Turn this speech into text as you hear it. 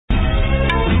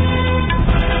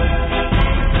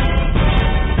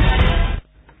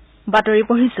বাতৰি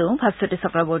পঢ়িছো ভাস্বতী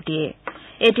চক্ৰৱৰ্তীয়ে।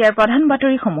 এতিয়াৰ প্ৰধান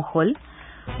বাতৰিসমূহ হ'ল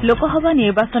লোকসভা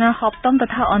নিৰ্বাচনৰ সপ্তম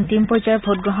তথা অন্তিম পৰ্যায়ৰ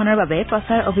ভোটগ্ৰহণৰ বাবে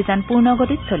প্ৰচাৰ অভিযান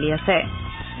পূৰ্ণগতিত চলি আছে।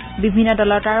 বিভিন্ন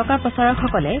দলৰ তাৰকা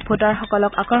প্ৰচাৰকসকলে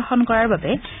ভোটাৰসকলক আকৰ্ষণ কৰাৰ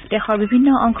বাবে দেশৰ বিভিন্ন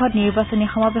অংশত নিৰ্বাচনী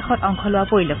সমাৱেশত অংশ লোৱা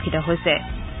পৰিলক্ষিত হৈছে।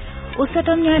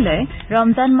 উচ্চতম ন্যায়ালয়ে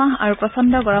ৰমজান মাহ আৰু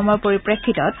প্ৰচণ্ড গৰমৰ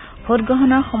পৰিপ্ৰেক্ষিতত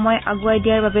ভোটগ্ৰহণৰ সময় আগুৱাই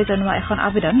দিয়াৰ বাবে জনোৱা এখন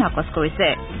আবেদন নাকচ কৰিছে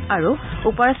আৰু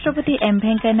উপ ৰাষ্ট্ৰপতি এম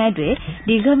ভেংকায়া নাইডুৱে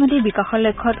দীৰ্ঘম্যাদী বিকাশৰ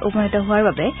লক্ষ্যত উপনীত হোৱাৰ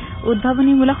বাবে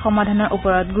উদ্ভাৱনীমূলক সমাধানৰ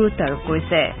ওপৰত গুৰুত্ব আৰোপ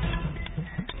কৰিছে।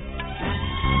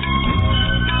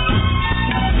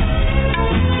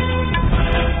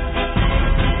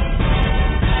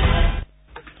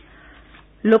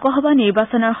 লোকসভা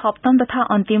নিৰ্বাচনৰ সপ্তম তথা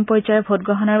অন্তিম পৰ্যায়ৰ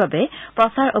ভোটগ্ৰহণৰ বাবে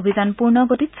প্ৰচাৰ অভিযান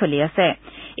পূৰ্ণগতিত চলি আছে।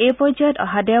 এই পৰ্যায়ত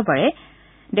অহা দেওবাৰে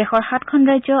দেশৰ 7খন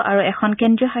ৰাজ্য আৰু এখন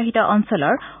কেন্দ্ৰীয় শাসিত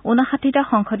অঞ্চলৰ 59টা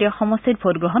সংসদীয় সমষ্টিত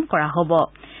ভোটগ্ৰহণ কৰা হ'ব।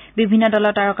 বিভিন্ন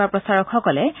দলৰ তাৰকা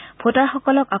প্ৰচাৰকসকলে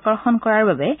ভোটাৰসকলক আকৰ্ষণ কৰাৰ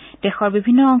বাবে দেশৰ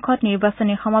বিভিন্ন অংশত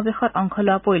নিৰ্বাচনী সমাৱেশত অংশ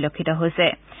লোৱা পৰিলক্ষিত হৈছে।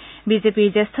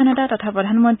 বিজেপিৰ জ্যেষ্ঠ নেতা তথা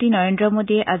প্ৰধানমন্ত্ৰী নৰেন্দ্ৰ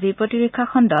মোদীয়ে আজি প্ৰতিৰক্ষা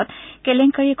খণ্ডত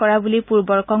কেলেংকাৰী কৰা বুলি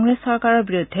পূৰ্বৰ কংগ্ৰেছ চৰকাৰৰ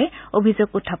বিৰুদ্ধে অভিযোগ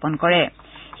উত্থাপন কৰে।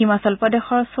 হিমাচল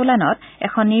প্ৰদেশৰ সোলানত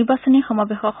এখন নিৰ্বাচনী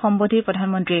সমাৱেশক সম্বোধি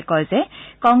প্ৰধানমন্ত্ৰীয়ে কয় যে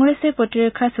কংগ্ৰেছে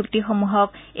প্ৰতিৰক্ষাৰ চুক্তিসমূহক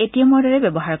এটিএমৰ দৰে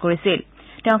ব্যৱহাৰ কৰিছিল।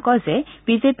 তেওঁ কয় যে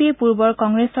বিজেপিয়ে পূৰ্বৰ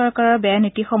কংগ্ৰেছ চৰকাৰৰ বেয়া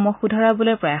নীতিসমূহ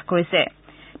শুধৰাবলৈ প্ৰয়াস কৰিছে।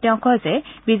 তেওঁ কয় যে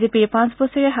বিজেপিৰ 5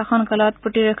 বছৰীয়া শাসনকালত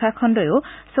প্ৰতিৰক্ষা খণ্ডয়ো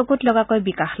চকুত লগাকৈ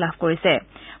বিকাশ লাভ কৰিছে।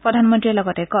 প্ৰধানমন্ত্ৰীয়ে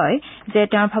লগতে কয় যে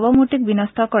তেওঁৰ ভাৱমূৰ্তিক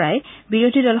বিনষ্ট কৰাই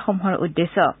বিৰোধী দলসমূহৰ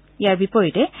উদ্দেশ্য। ইয়াৰ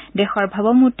বিপৰীতে দেশৰ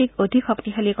ভাৱমূৰ্তিক অধিক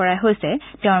শক্তিশালী কৰাই হৈছে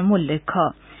তেওঁৰ মূল লক্ষ্য।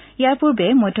 ইয়াৰ পূৰ্বে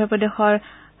মধ্যপ্ৰদেশৰ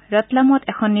ৰটলামত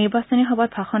এখন নিৰ্বাচনী সভাত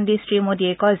ভাষণ দি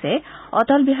শ্ৰীমোদীয়ে কয় যে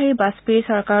অটল বিহাৰী বাজপেয়ীৰ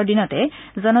চৰকাৰৰ দিনতে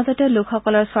জনজাতীয়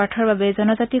লোকসকলৰ স্বাৰ্থৰ বাবে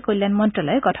জনজাতি কল্যাণ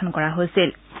মন্ত্ৰালয় গঠন কৰা হৈছিল।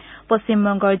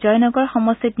 পশ্চিমবংগৰ জয়নগৰ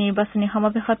সমষ্টিত নিৰ্বাচনী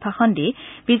সমাৱেশত ভাষণ দি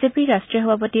বিজেপিৰ ৰাষ্ট্ৰীয়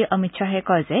সভাপতি অমিত শ্বাহে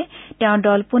কয় যে তেওঁৰ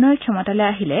দল পুনৰ ক্ষমতালৈ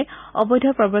আহিলে অবৈধ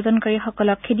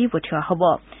প্ৰব্ৰজনকাৰীসকলক খেদি পঠিওৱা হ'ব।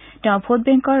 তেওঁ ভোট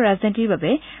বেংকৰ ৰাজনীতিৰ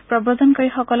বাবে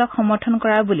প্ৰব্ৰজনকাৰীসকলক সমৰ্থন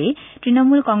কৰা বুলি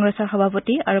তৃণমূল কংগ্ৰেছৰ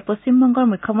সভাপতি আৰু পশ্চিমবংগৰ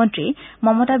মুখ্যমন্ত্ৰী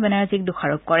মমতা বেনাৰ্জীক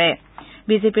দোষাৰোপ কৰে।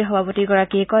 বিজেপিৰ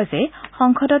সভাপতিগৰাকীয়ে কয় যে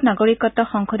সংসদত নাগৰিকত্ব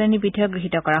সংশোধনী বিধেয়ক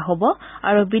গৃহীত কৰা হ'ব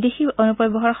আৰু বিদেশী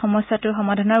অনুপ্ৰৱেশৰ সমস্যাটোৰ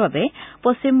সমাধানৰ বাবে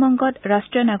পশ্চিমবংগত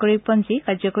ৰাষ্ট্ৰীয় নাগৰিকপঞ্জী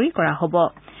কাৰ্যকৰী কৰা হ'ব।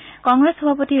 কংগ্ৰেছ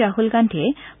সভাপতি ৰাহুল গান্ধীয়ে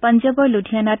পঞ্জাৱৰ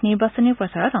লুধিয়ানাত নিৰ্বাচনী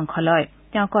প্ৰচাৰত অংশ লয়।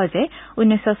 তেওঁ কয় যে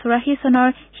 1984 চনৰ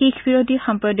শিখ বিৰোধী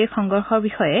সাম্প্ৰদায়িক সংঘৰ্ষৰ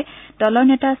বিষয়ে দলৰ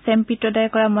নেতা ছেম পিত্ৰদাই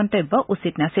কৰা মন্তব্য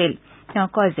উচিত নাছিল। তেওঁ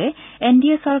কয় যে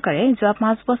এনডিএ চৰকাৰে যোৱা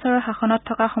 5 বছৰৰ শাসনত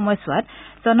থকা সময়ছোৱাত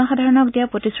জনসাধাৰণক দিয়া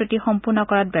প্ৰতিশ্ৰুতি সম্পূৰ্ণ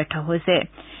কৰাত ব্যৰ্থ হৈছে।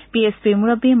 বিএছপিৰ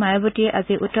মুৰব্বী মায়াৱতীয়ে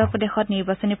আজি উত্তৰ প্ৰদেশত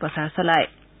নিৰ্বাচনী প্ৰচাৰ চলায়।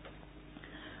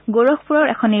 গোৰখপুৰৰ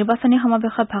এখন নিৰ্বাচনী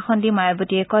সমাৱেশত ভাষণ দি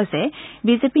মায়াৱতীয়ে কয় যে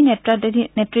বিজেপি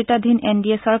নেতৃত্বাধীন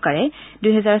এনডিএ চৰকাৰে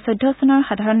 2014 চনৰ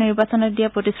সাধাৰণ নিৰ্বাচনত দিয়া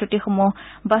প্ৰতিশ্ৰুতিসমূহ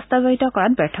বাস্তৱায়িত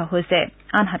কৰাত ব্যৰ্থ হৈছে।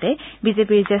 আনহাতে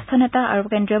বিজেপিৰ জ্যেষ্ঠ নেতা আৰু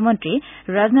কেন্দ্ৰীয় মন্ত্ৰী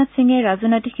ৰাজনাথ সিঙে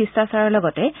ৰাজনৈতিক শিষ্টাচাৰৰ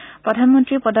লগতে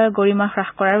প্ৰধানমন্ত্ৰী পদৰ গৰিমা হ্ৰাস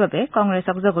কৰাৰ বাবে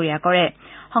কংগ্ৰেছক জগৰীয়া কৰে।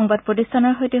 সংবাদ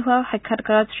প্ৰতিষ্ঠানৰ সৈতে হোৱা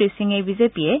সাক্ষাৎকাৰত শ্ৰীসিঙে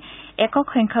বিজেপিয়ে একক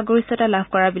সংখ্যাগৰিষ্ঠতা লাভ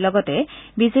কৰাৰ লগতে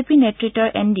বিজেপি নেতৃত্বৰ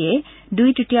এনডিএ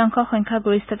 2/3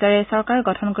 সংখ্যাগৰিষ্ঠতাৰে চৰকাৰ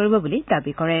গঠন কৰিব বুলি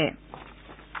দাবী কৰে।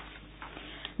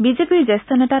 বিজেপিৰ জ্যেষ্ঠ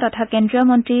নেতা তথা কেন্দ্ৰীয়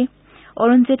মন্ত্ৰী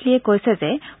অৰুণ জেটলীয়ে কৈছে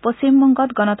যে পশ্চিমবংগত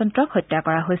গণতন্ত্ৰক হত্যা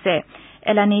কৰা হৈছে।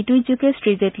 এলানি টুইটযোগে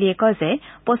শ্ৰীজেটলীয়ে কয় যে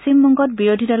পশ্চিমবংগত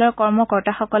বিৰোধী দলৰ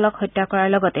কৰ্মকৰ্তাসকলক হত্যা কৰাৰ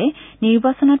লগতে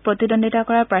নিৰ্বাচনত প্ৰতিদ্বন্দ্বিতা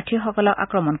কৰা প্ৰাৰ্থীসকলক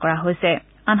আক্ৰমণ কৰা হৈছে।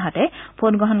 আনহাতে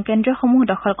ভোটগ্ৰহণ কেন্দ্ৰসমূহ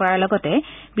দখল কৰাৰ লগতে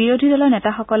বিৰোধী দলৰ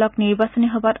নেতাসকলক নিৰ্বাচনী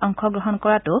সভাত অংশগ্ৰহণ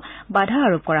কৰাতো বাধা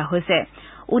আৰোপ কৰা হৈছে।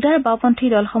 উদাৰ বাওঁপন্থী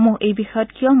দলসমূহ এই বিষয়ত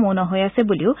কিয় মৌন হৈ আছে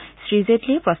বুলিও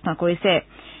শ্ৰীজেটলীয়ে প্ৰশ্ন কৰিছে।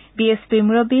 বিএছপিৰ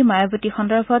মুৰব্বী মায়াৱতী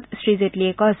সন্দৰ্ভত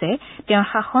শ্ৰীজেটলীয়ে কয় যে তেওঁৰ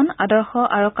শাসন আদৰ্শ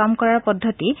আৰু কাম কৰাৰ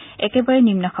পদ্ধতি একেবাৰে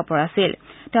নিম্ন খাপৰ আছিল।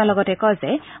 তেওঁ লগতে কয়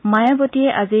যে মায়াৱতীয়ে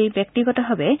আজি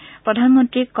ব্যক্তিগতভাৱে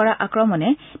প্ৰধানমন্ত্ৰীক কৰা আক্ৰমণে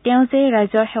তেওঁ যে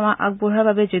ৰাইজৰ সেৱা আগবঢ়োৱাৰ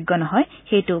বাবে যোগ্য নহয়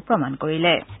সেইটো প্ৰমাণ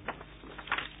কৰিলে।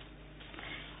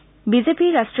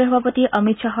 বিজেপিৰ ৰাষ্ট্ৰীয় সভাপতি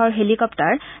অমিত শ্বাহৰ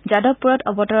হেলিকপ্টাৰ যাদৱপুৰত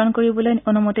অৱতৰণ কৰিবলৈ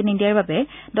অনুমতি নিদিয়াৰ বাবে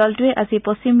দলটোৱে আজি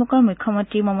পশ্চিমবংগৰ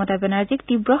মুখ্যমন্ত্ৰী মমতা বেনাৰ্জীক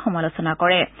তীব্ৰ সমালোচনা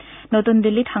কৰে। নতুন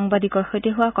দিল্লীত সাংবাদিকৰ সৈতে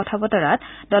হোৱা কথা বতৰাত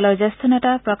দলৰ জ্যেষ্ঠ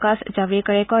নেতা প্ৰকাশ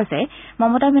জাভ্ৰেকাৰে কয় যে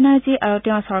মমতা বেনাৰ্জী আৰু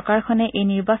তেওঁৰ চৰকাৰখনে এই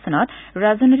নিৰ্বাচনত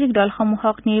ৰাজনৈতিক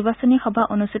দলসমূহক নিৰ্বাচনী সভা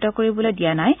অনুষ্ঠিত কৰিবলৈ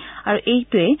দিয়া নাই আৰু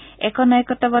এইটোৱে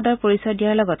একনায়কত্ববাদৰ পৰিচয়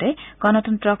দিয়াৰ লগতে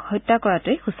গণতন্ত্ৰক হত্যা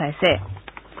কৰাটোৱে সূচাইছে।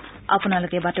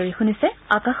 আপোনালোকে বাতৰি শুনিছে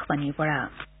আকাশবাণীৰ পৰা।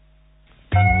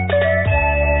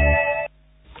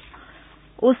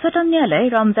 উচ্চতম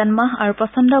ন্যায়ালয়ে ৰমজান মাহ আৰু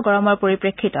প্ৰচণ্ড গৰমৰ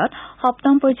পৰিপ্ৰেক্ষিতত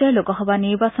সপ্তম পৰ্যায়ৰ লোকসভা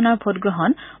নিৰ্বাচনৰ ভোটগ্ৰহণ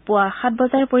পুৱা 7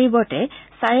 বজাৰ পৰিৱৰ্তে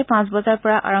 5:30 বজাৰ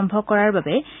পৰা আৰম্ভ কৰাৰ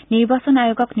বাবে নিৰ্বাচন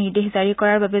আয়োগক নিৰ্দেশ জাৰি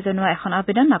কৰাৰ বাবে জনোৱা এখন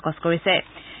আবেদন নাকচ কৰিছে।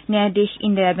 ন্যায়াধীশ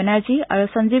ইন্দিৰা বেনাৰ্জী আৰু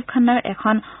সঞ্জীৱ খান্নাৰ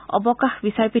এখন অৱকাশ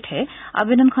বিচাৰপীঠে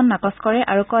আবেদনখন নাকচ কৰে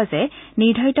আৰু কয় যে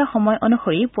নিৰ্ধাৰিত সময়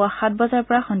অনুসৰি পুৱা 7 বজাৰ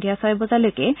পৰা সন্ধিয়া 6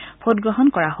 বজালৈকে ভোটগ্ৰহণ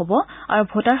কৰা হ'ব আৰু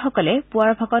ভোটাৰসকলে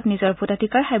পুৱাৰ ভাগত নিজৰ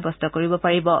ভোটাধিকাৰ সাব্যস্ত কৰিব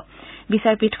পাৰিব।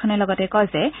 বিচাৰপীঠখনে লগতে কয়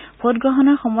যে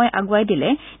ভোটগ্ৰহণৰ সময় আগুৱাই দিলে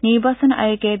নিৰ্বাচন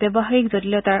আয়োগে ব্যৱহাৰিক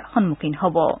জটিলতাৰ সন্মুখীন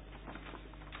হ'ব।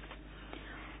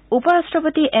 উপ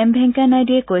ৰাষ্ট্ৰপতি এম ভেংকায়া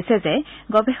নাইডুৱে কৈছে যে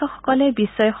গৱেষকসকলে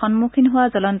বিশ্বই সন্মুখীন হোৱা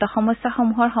জ্বলন্ত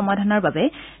সমস্যাসমূহৰ সমাধানৰ বাবে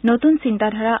নতুন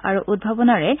চিন্তাধাৰা আৰু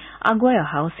উদ্ভাৱনাৰে আগুৱাই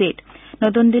অহা উচিত।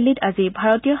 নতুন দিল্লীত আজি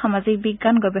ভাৰতীয় সামাজিক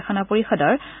বিজ্ঞান গৱেষণা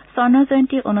পৰিষদৰ স্বৰ্ণ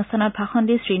জয়ন্তী অনুষ্ঠানত ভাষণ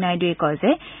দি শ্ৰীনাইডুৱে কয়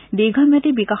যে দীৰ্ঘম্যাদী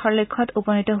বিকাশৰ লক্ষ্যত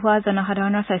উপনীত হোৱা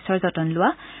জনসাধাৰণৰ স্বাস্থ্যৰ যতন লোৱা,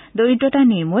 দৰিদ্ৰতা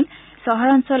নিৰ্মূল,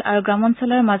 চহৰাঞ্চল আৰু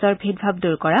গ্ৰামাঞ্চলৰ মাজৰ ভেদভাৱ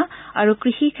দূৰ কৰা আৰু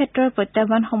কৃষি ক্ষেত্ৰৰ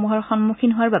প্ৰত্যাহ্বানসমূহৰ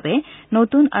সন্মুখীন হোৱাৰ বাবে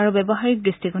নতুন আৰু ব্যৱহাৰিক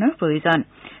দৃষ্টিকোণৰ প্ৰয়োজন।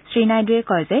 শ্ৰীনাইডুৱে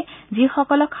কয় যে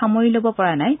যিসকলক সামৰি ল'ব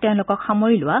পৰা নাই তেওঁলোকক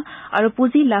সামৰি লোৱা আৰু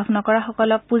পুঁজি লাভ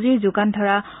নকৰাসকলক পুঁজিৰ যোগান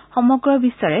ধৰা সমগ্ৰ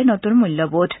বিশ্বৰে নতুন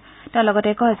মূল্যবোধ। তেওঁ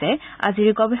লগতে কয় যে আজিৰ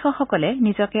গৱেষকসকলে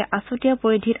নিজকে আছুতীয়া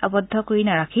পৰিধিত আবদ্ধ কৰি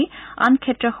নাৰাখি আন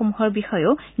ক্ষেত্ৰসমূহৰ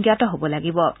বিষয়েও জ্ঞাত হ'ব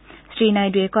লাগিব।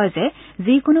 শ্ৰীনাইডুৱে কয় যে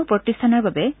যিকোনো প্ৰতিষ্ঠানৰ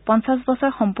বাবে 50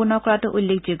 বছৰ সম্পূৰ্ণ কৰাটো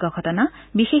উল্লেখযোগ্য ঘটনা,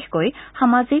 বিশেষকৈ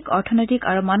সামাজিক, অৰ্থনৈতিক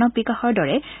আৰু মানৱ বিকাশৰ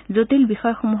দৰে জটিল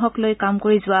বিষয়সমূহক লৈ কাম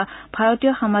কৰি যোৱা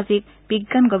ভাৰতীয় সামাজিক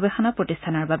বিজ্ঞান গৱেষণা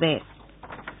প্ৰতিষ্ঠানৰ বাবে।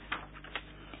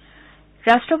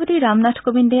 ৰাষ্ট্ৰপতি ৰামনাথ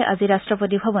কোবিন্দে আজি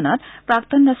ৰাষ্ট্ৰপতি ভৱনত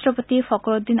প্ৰাক্তন ৰাষ্ট্ৰপতি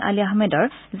ফখৰুদ্দিন আলী আহমেদৰ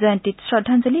জয়ন্তীত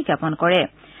শ্ৰদ্ধাঞ্জলি জ্ঞাপন কৰে।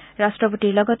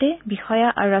 ৰাষ্ট্ৰপতিৰ লগতে বিষয়া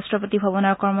আৰু ৰাষ্ট্ৰপতি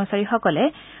ভৱনৰ কৰ্মচাৰীসকলে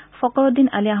ফখৰুদ্দিন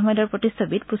আলী আহমেদৰ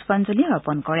প্ৰতিচ্ছবিত পুষ্পাঞ্জলি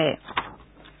অৰ্পণ কৰে।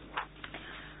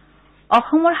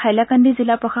 অসমৰ হাইলাকান্দি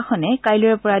জিলা প্ৰশাসনে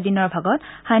কাইলৈৰ পৰা দিনৰ ভাগত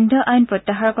সান্ধ্য আইন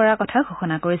প্ৰত্যাহাৰ কৰাৰ কথা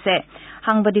ঘোষণা কৰিছে।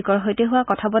 সাংবাদিকৰ সৈতে হোৱা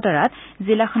কথা বতৰাত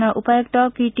জিলাখনৰ উপায়ুক্ত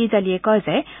কীৰ্তি জালিয়ে কয়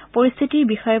যে পৰিস্থিতিৰ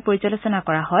বিষয়ে পৰ্যালোচনা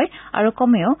কৰা হয় আৰু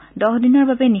কমেও 10 দিনৰ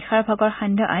বাবে নিশাৰ ভাগৰ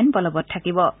সান্ধ্য আইন বলবৎ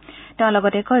থাকিব। তেওঁ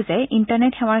লগতে কয় যে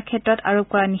ইণ্টাৰনেট সেৱাৰ ক্ষেত্ৰত আৰোপ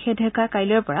কৰা নিষেধাজ্ঞা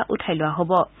কাইলৈৰ পৰা উঠাই লোৱা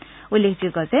হ'ব।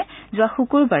 উল্লেখযোগ্য যে যোৱা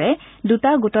শুকুৰবাৰে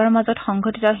দুটা গোটৰ মাজত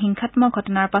সংঘটিত হিংসাত্মক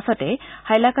ঘটনাৰ পাছতে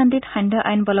হাইলাকান্দিত সান্ধ্য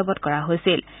আইন বলবৎ কৰা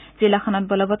হৈছিল। জিলাখনত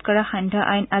বলবৎ কৰা সান্ধ্য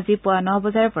আইন আজি পুৱা 9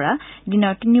 বজাৰ পৰা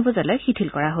দিনৰ 3 বজালৈ শিথিল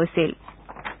কৰা হৈছিল।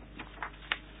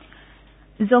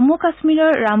 জম্মু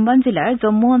কাশ্মীৰৰ ৰামবান জিলাৰ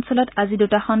জম্মু অঞ্চলত আজি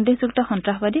দুটা সন্দেহযুক্ত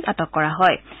সন্ত্ৰাসবাদীক আটক কৰা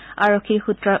হয়। আৰক্ষীৰ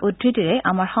সূত্ৰৰ উদ্ধৃতিৰে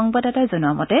আমাৰ সংবাদদাতাই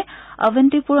জনোৱা মতে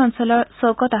অৱন্তিপুৰ অঞ্চলৰ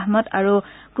চৌকত আহমদ আৰু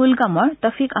কুলগামৰ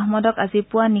তফিক আহমদক আজি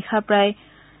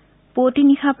পুৱতি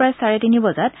নিশা প্ৰায় 3:30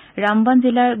 বজাত ৰামবান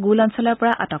জিলাৰ গুল অঞ্চলৰ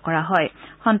পৰা আটক কৰা হয়।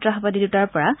 সন্ত্ৰাসবাদী দুটাৰ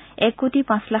পৰা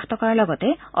 1,05,00,000 টকাৰ লগতে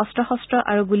অস্ত্ৰ-শস্ত্ৰ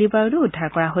আৰু গুলী বাৰুদো উদ্ধাৰ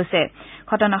কৰা হৈছে।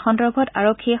 ঘটনা সন্দৰ্ভত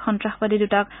আৰক্ষীয়ে সন্ত্ৰাসবাদী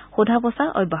দুটাক সোধা পোছা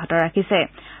অব্যাহত ৰাখিছে।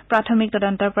 প্ৰাথমিক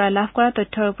তদন্তৰ পৰা লাভ কৰা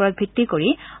তথ্যৰ ওপৰত ভিত্তি কৰি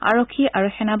আৰক্ষী আৰু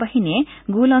সেনাবাহিনীয়ে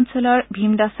গুল অঞ্চলৰ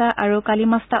ভীমদাসা আৰু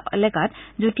কালিমাস্তা এলেকাত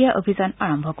যুটীয়া অভিযান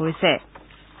আৰম্ভ কৰিছে।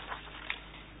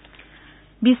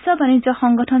 বিশ্ব বাণিজ্য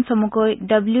সংগঠন চমুকৈ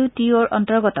WTOৰ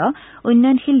অন্তৰ্গত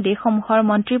উন্নয়নশীল দেশসমূহৰ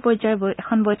মন্ত্ৰী পৰ্যায়ৰ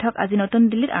এখন বৈঠক আজি নতুন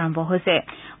দিল্লীত আৰম্ভ হৈছে।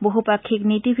 বহুপাক্ষিক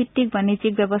নীতিভিত্তিক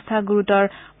বাণিজ্যিক ব্যৱস্থা গুৰুতৰ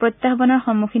প্ৰত্যাহ্বানৰ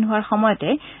সন্মুখীন হোৱাৰ সময়তে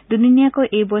দুদিনীয়াকৈ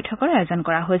এই বৈঠকৰ আয়োজন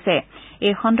কৰা হৈছে।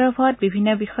 এই সন্দৰ্ভত বিভিন্ন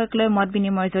বিষয়ক লৈ মত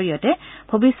বিনিময়ৰ জৰিয়তে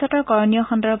ভৱিষ্যতৰ কৰণীয়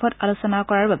সন্দৰ্ভত আলোচনা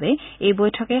কৰাৰ বাবে এই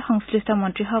বৈঠকে সংশ্লিষ্ট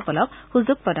মন্ত্ৰীসকলক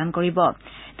সুযোগ প্ৰদান কৰিব।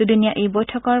 দুদিনীয়া এই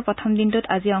বৈঠকৰ প্ৰথম দিনটোত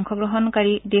আজি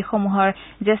অংশগ্ৰহণকাৰী দেশসমূহৰ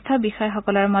জ্যেষ্ঠ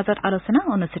বিষয়াসকলৰ মাজত আলোচনা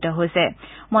অনুষ্ঠিত হৈছে।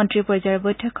 মন্ত্ৰী পৰ্যায়ৰ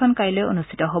বৈঠকখন কাইলৈ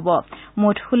অনুষ্ঠিত হ'ব।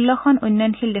 মুঠ 16খন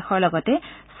উন্নয়নশীল দেশৰ লগতে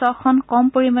 6খন কম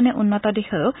পৰিমাণে উন্নত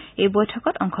দেশেও এই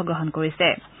বৈঠকত অংশগ্ৰহণ কৰিছে।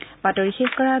 বাতৰি শেষ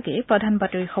কৰাৰ আগে প্ৰধান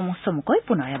বাতৰিসমূহ চমুকৈ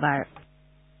পুনৰ এবাৰ।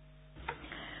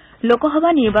 লোকসভা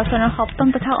নিৰ্বাচনৰ সপ্তম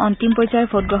তথা অন্তিম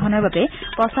পৰ্যায়ৰ ভোটগ্ৰহণৰ বাবে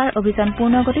প্ৰচাৰ অভিযান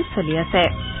পূৰ্ণগতিত চলি আছে।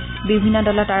 বিভিন্ন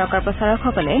দলৰ তাৰকাৰ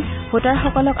প্ৰচাৰকসকলে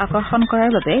ভোটাৰসকলক আকৰ্ষণ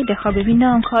কৰাৰ বাবে দেশৰ বিভিন্ন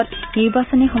অংশত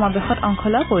নিৰ্বাচনী সমাৱেশত অংশ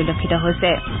লোৱা পৰিলক্ষিত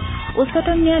হৈছে।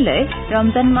 উচ্চতম ন্যায়ালয়ে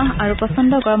ৰমজান মাহ আৰু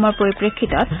প্ৰচণ্ড গৰমৰ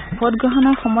পৰিপ্ৰেক্ষিতত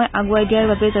ভোটগ্ৰহণৰ সময় আগুৱাই দিয়াৰ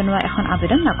বাবে জনোৱা এখন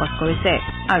আবেদন নাকচ কৰিছে।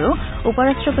 আৰু উপ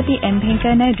ৰাষ্ট্ৰপতি এম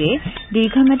ভেংকায়া নাইডুৱে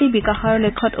দীৰ্ঘম্যাদী বিকাশৰ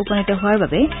লক্ষ্যত উপনীত হোৱাৰ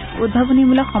বাবে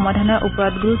উদ্ভাৱনীমূলক সমাধানৰ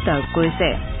ওপৰত গুৰুত্ব আৰোপ কৰিছে।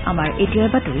 আমাৰ এতিয়াৰ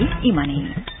বাতৰি ইমানেই।